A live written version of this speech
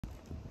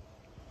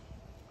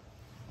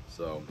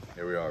So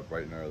here we are,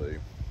 bright and early,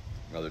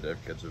 another day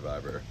of Kid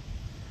Survivor.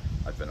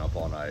 I've been up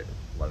all night,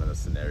 running the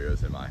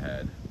scenarios in my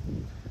head,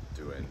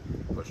 doing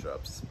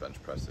push-ups,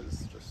 bench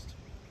presses, just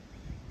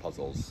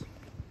puzzles,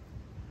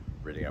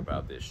 reading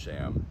about this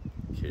sham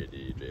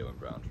KD Jaylen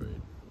Brown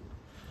trade.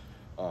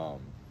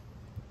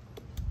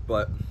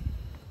 But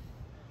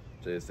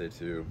today's day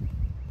 2.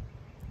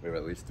 We have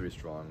at least 3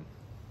 strong.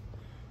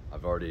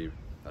 I've already,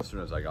 as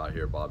soon as I got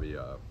here, Bobby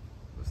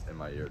was in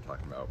my ear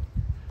talking about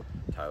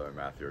Tyler and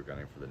Matthew are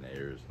gunning for the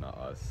Nayers, not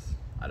us.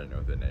 I didn't know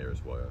who the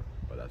Nayers were,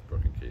 but that's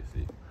Brooke and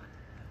Casey.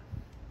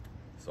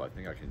 So I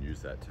think I can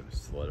use that to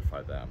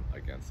solidify them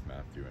against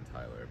Matthew and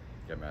Tyler.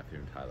 Get Matthew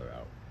and Tyler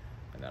out,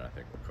 and then I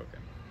think we're cooking.